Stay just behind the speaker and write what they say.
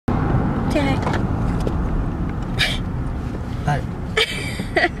Say hi. Hi.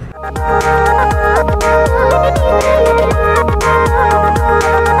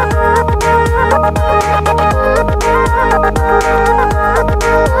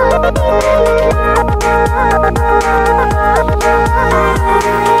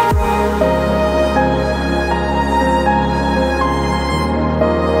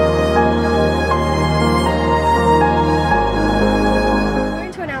 We're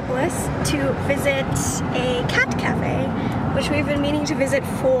going to Annapolis to visit a cat cafe, which we've been meaning to visit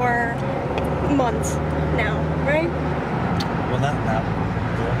for months now, right? Well, not that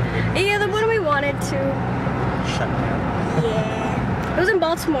one. Yeah, the one we wanted to. Shut down. Yeah. It was in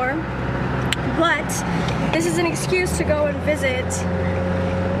Baltimore, but this is an excuse to go and visit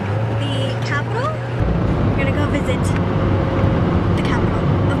the capital. We're gonna go visit the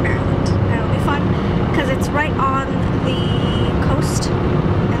capital of Maryland. And it'll be fun because it's right on the coast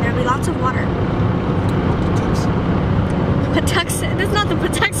and there'll be lots of water. Patuxent. That's not the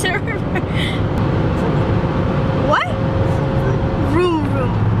Patuxent River. What? Room,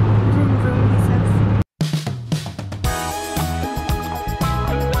 he says.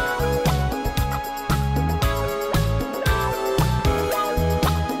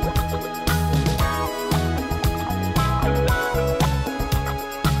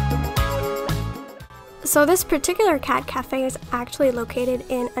 So this particular cat cafe is actually located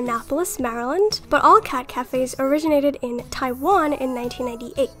in Annapolis, Maryland, but all cat cafes originated in Taiwan in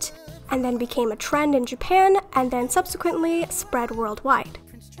 1998, and then became a trend in Japan, and then subsequently spread worldwide.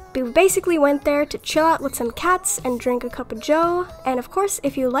 We basically went there to chill out with some cats and drink a cup of joe, and of course,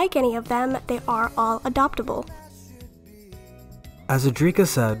 if you like any of them, they are all adoptable. As Adrika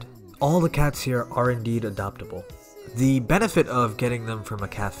said, all the cats here are indeed adoptable. The benefit of getting them from a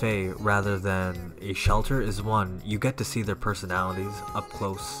cafe rather than a shelter is one, you get to see their personalities up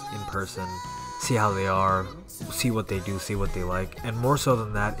close, in person, see how they are, see what they do, see what they like, and more so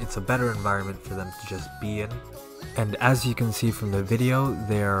than that, it's a better environment for them to just be in. And as you can see from the video,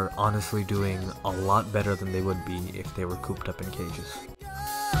 they're honestly doing a lot better than they would be if they were cooped up in cages.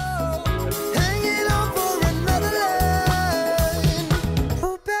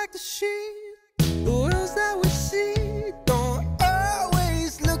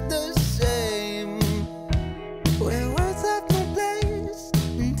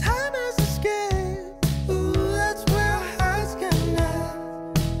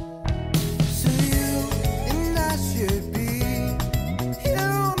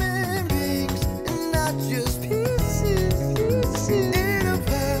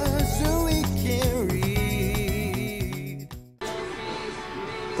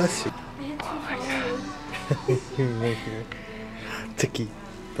 Bless you. You make your Tiki.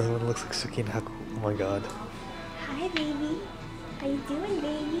 That one looks like Suki and Haku. Oh my god. Hi, baby. How you doing,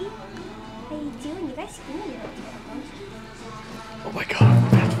 baby? How you doing? You guys feeling it? Oh my god.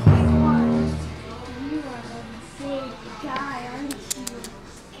 You are a big guy, aren't you?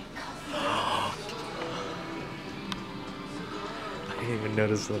 I didn't even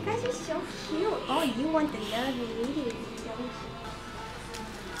notice that. You guys are so cute. Oh, you want the love immediately, don't you?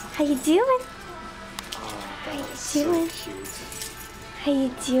 How you doing? How you doing? So cute. How you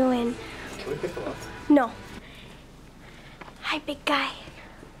doing? Can we pick them up? No. Hi, big guy.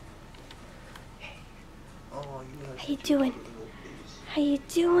 Oh, you How you doing? How you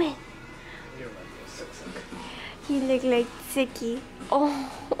doing? You look like Sicky. Oh.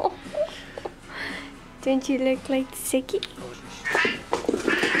 Don't you look like Sicky?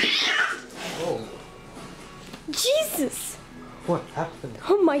 Oh. Jesus! What happened?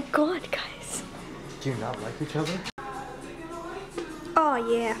 Oh my god, guys. Do you not like each other? Oh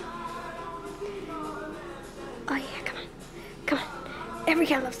yeah. Oh yeah, come on. Come on. Every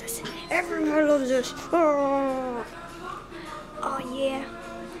cat loves this. Everyone loves this. Oh yeah.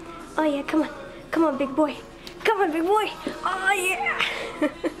 Oh yeah, come on. Come on, big boy. Come on, big boy. Oh yeah.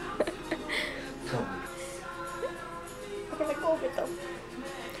 I'm gonna go over though.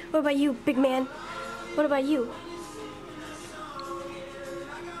 What about you, big man? What about you?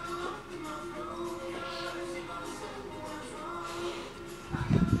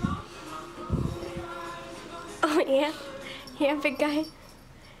 Oh yeah? Yeah, big guy?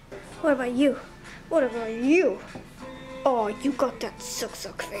 What about you? What about you? Oh, you got that suck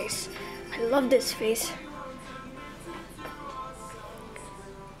face. I love this face.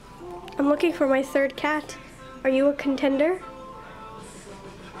 I'm looking for my third cat. Are you a contender?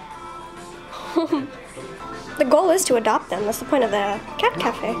 The goal is to adopt them. That's the point of the cat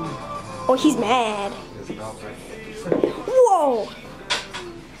cafe. Oh, he's mad. Whoa!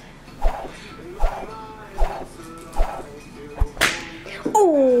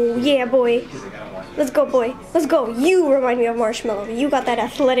 Oh, yeah, boy. Let's go, boy. Let's go. You remind me of Marshmallow. You got that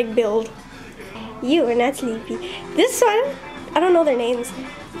athletic build. You are not sleepy. This one, I don't know their names.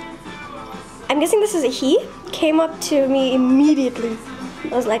 I'm guessing this is a he. Came up to me immediately.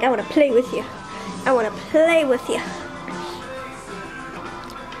 I was like, I want to play with you. I want to play with you.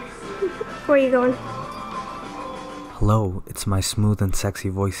 Where are you going? Hello, it's my smooth and sexy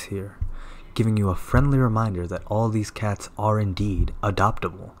voice here, giving you a friendly reminder that all these cats are indeed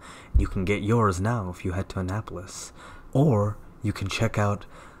adoptable. You can get yours now if you head to Annapolis, or you can check out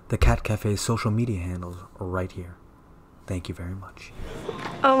the Cat Cafe's social media handles right here. Thank you very much.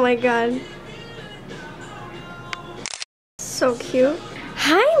 Oh my god. So cute.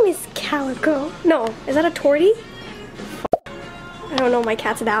 Hi, Miss Calico. No, is that a tortie? I don't know my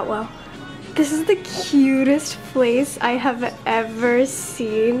cats that well. This is the cutest place I have ever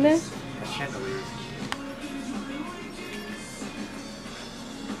seen.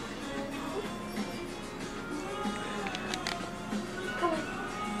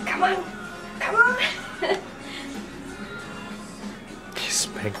 Come on, come on. He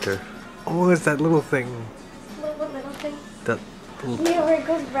spanked her. Oh, it's that little thing. What little thing? That little... You know where it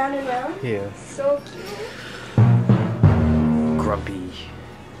goes round and round? Yeah. So cute. Grumpy.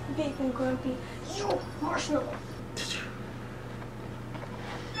 Big and grumpy. Yo, Marshmallow.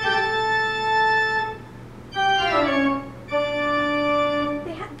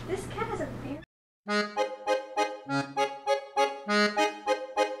 This cat has a beard.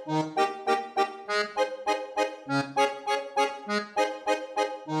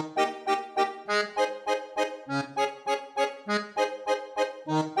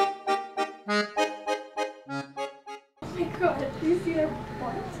 Oh my god, do you see their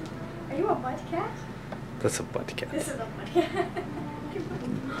butt? Are you a butt cat? That's a butt cat. This is a butt cat.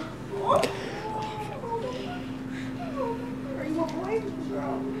 Are you a boy?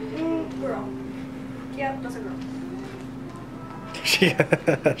 Girl. Girl. Yep, that's a girl.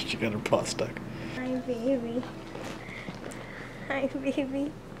 She got her paw stuck. Hi, baby. Hi,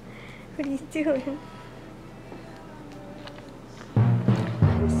 baby. What are you doing?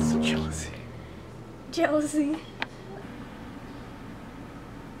 I'm so Jealousy. jealousy.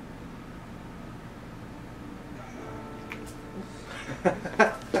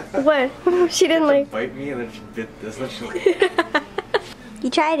 What? She didn't like. Bite me and then she bit this. You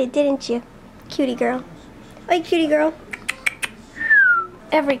tried it, didn't you? Cutie girl. Hey, cutie girl.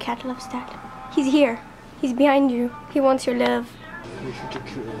 Every cat loves that. He's here. He's behind you. He wants your love.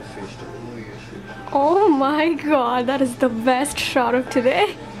 Oh my god, that is the best shot of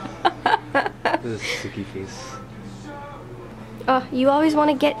today. This sticky face. Oh, you always want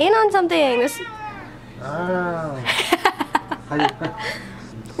to get in on something. This...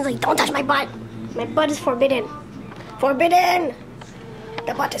 He's like, don't touch my butt. My butt is forbidden. Forbidden!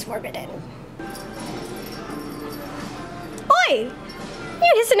 The butt is forbidden. Oi!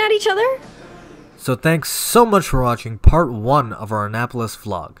 You hissing at each other? So thanks so much for watching part 1 of our Annapolis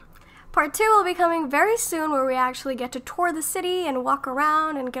vlog. Part 2 will be coming very soon, where we actually get to tour the city and walk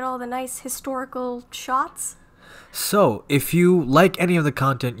around and get all the nice historical shots. So, if you like any of the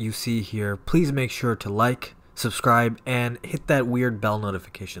content you see here, please make sure to like, subscribe, and hit that weird bell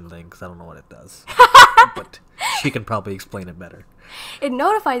notification thing, because I don't know what it does. But she can probably explain it better. It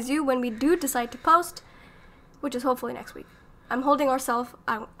notifies you when we do decide to post, which is hopefully next week. I'm holding ourselves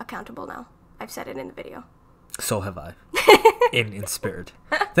accountable now. I've said it in the video. So have I. in spirit.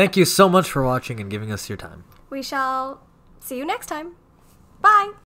 Thank you so much for watching and giving us your time. We shall see you next time. Bye!